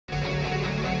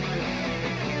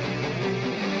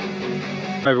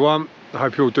Everyone, I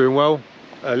hope you're all doing well.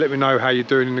 Let me know how you're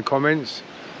doing in the comments,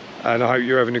 and I hope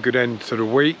you're having a good end to the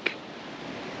week.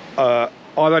 I've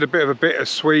had a bit of a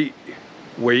bittersweet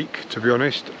week, to be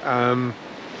honest.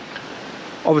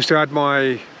 Obviously I had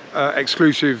my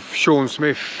exclusive Sean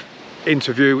Smith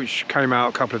interview, which came out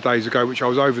a couple of days ago, which I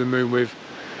was over the moon with.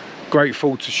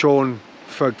 Grateful to Sean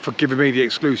for giving me the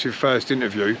exclusive first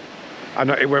interview, and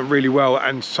it went really well,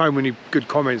 and so many good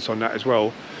comments on that as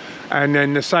well. And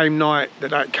then the same night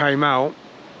that came out,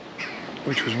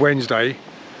 which was Wednesday,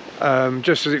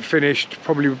 just as it finished,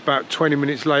 probably about 20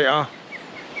 minutes later,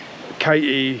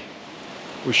 Katie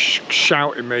was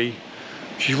shouting me.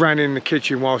 She ran in the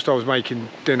kitchen whilst I was making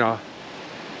dinner,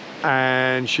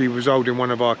 and she was holding one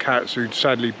of our cats who'd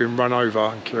sadly been run over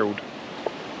and killed,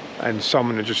 and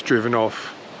someone had just driven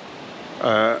off,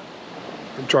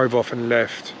 drove off and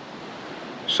left.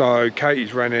 So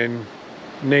Katie's ran in,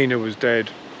 Nina was dead,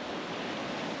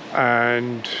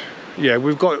 and yeah,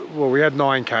 we had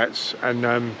 9 cats, and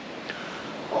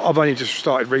I've only just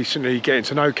started recently getting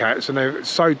to know cats, and they're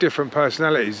so different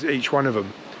personalities, each one of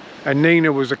them. And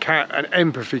Nina was a cat, an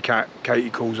empathy cat, Katie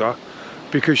calls her,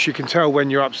 because she can tell when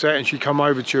you're upset, and she'd come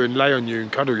over to you and lay on you and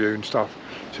cuddle you and stuff.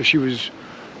 So she was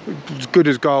good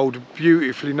as gold,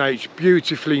 beautifully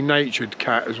natured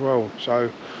cat as well.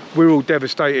 So we were all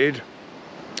devastated.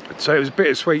 So it was a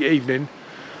bittersweet evening,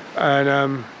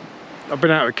 and I've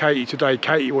been out with Katie today.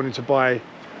 Katie wanted to buy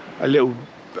a little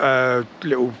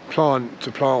plant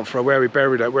to plant for her, where we're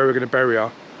going to bury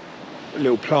her, a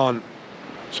little plant.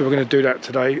 So we're going to do that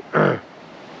today.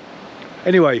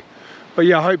 Anyway, but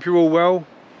yeah, I hope you're all well,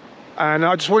 and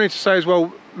I just wanted to say as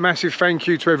well, massive thank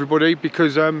you to everybody,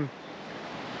 because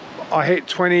I hit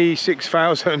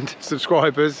 26,000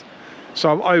 subscribers,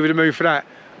 so I'm over the moon for that.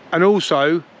 And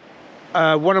also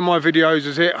one of my videos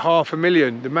has hit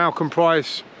 500,000. The Malcolm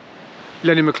Price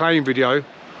Lenny McLean video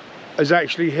has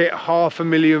actually hit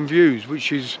 500,000 views,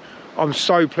 which is, I'm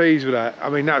so pleased with that. I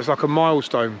mean, that's like a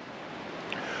milestone.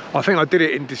 I think I did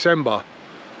it in December,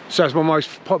 so that's my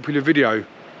most popular video,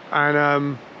 and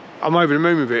I'm over the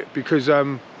moon with it, because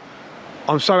I'm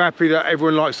so happy that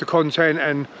everyone likes the content.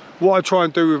 And what I try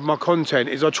and do with my content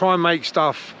is I try and make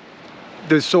stuff,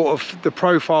 the sort of the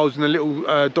profiles and the little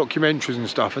documentaries and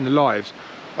stuff and the lives,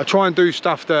 I try and do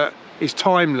stuff that is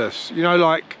timeless, you know,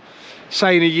 like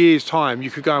say in a year's time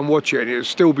you could go and watch it and it'll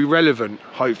still be relevant,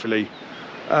 hopefully.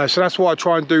 So that's what I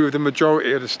try and do with the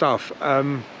majority of the stuff.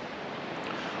 I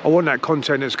want that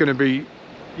content that's going to be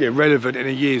relevant in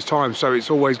a year's time, so it's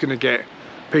always going to get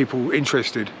people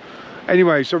interested.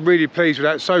 Anyway, so I'm really pleased with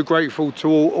that. So grateful to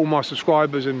all my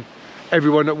subscribers and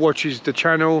everyone that watches the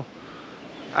channel.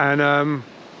 And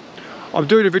I'm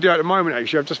doing a video at the moment,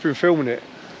 actually. I've just been filming it.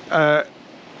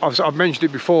 I've mentioned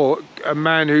it before, a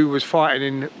man who was fighting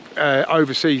in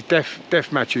overseas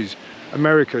death matches,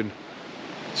 American.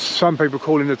 Some people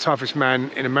call him the toughest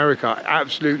man in America.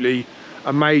 Absolutely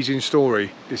amazing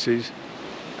story this is,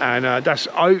 and that's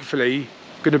hopefully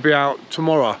going to be out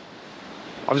tomorrow.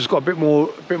 I've just got a bit more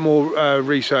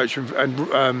research and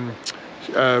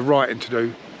writing to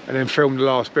do, and then film the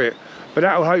last bit. But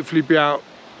that will hopefully be out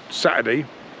Saturday,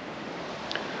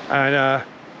 and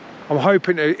I'm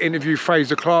hoping to interview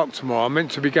Fraser Clark tomorrow. I'm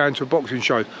meant to be going to a boxing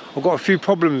show. I've got a few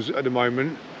problems at the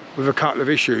moment with a couple of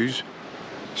issues,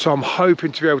 so I'm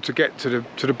hoping to be able to get to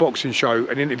the boxing show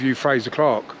and interview Fraser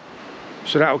Clark.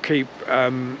 So that'll keep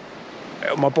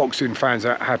my boxing fans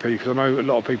happy, because I know a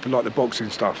lot of people like the boxing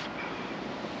stuff.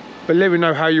 But let me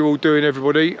know how you're all doing,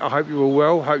 everybody. I hope you're all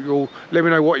well. Let me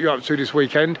know what you're up to this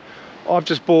weekend. I've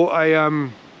just bought a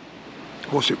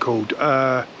what's it called,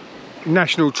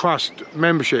 National Trust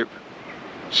membership.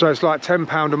 So it's like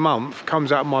 £10 a month,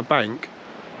 comes out of my bank,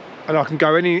 and I can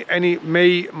go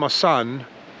me, my son,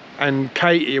 and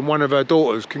Katie and one of her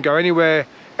daughters can go anywhere,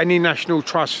 any National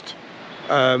Trust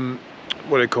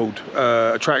what they're called,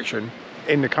 attraction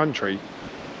in the country.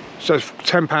 So it's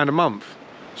 £10 a month.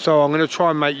 So I'm going to try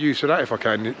and make use of that if I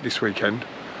can this weekend.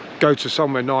 Go to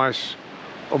somewhere nice.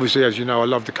 Obviously, as you know, I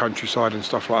love the countryside and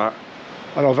stuff like that.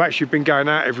 And I've actually been going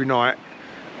out every night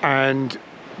and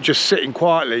just sitting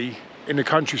quietly in the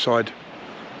countryside.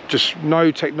 Just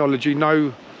no technology,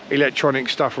 no electronic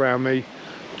stuff around me.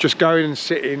 Just going and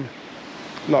sitting,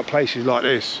 like places like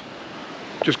this.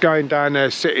 Just going down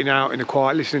there, sitting out in the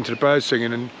quiet, listening to the birds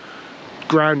singing and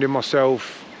grounding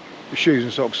myself, with shoes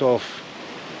and socks off,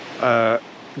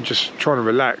 and just trying to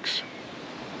relax.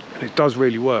 And it does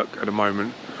really work at the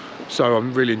moment, so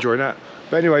I'm really enjoying that.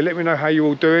 But anyway, let me know how you're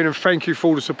all doing, and thank you for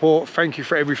all the support. Thank you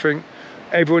for everything.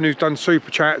 Everyone who's done super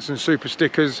chats and super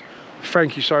stickers,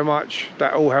 thank you so much.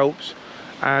 That all helps.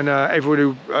 And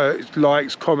everyone who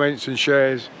likes, comments and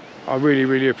shares, I really,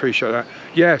 really appreciate that.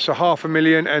 Yeah, so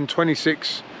 500,000 and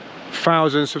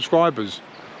 26,000 subscribers.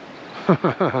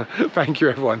 Thank you,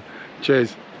 everyone.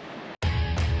 Cheers.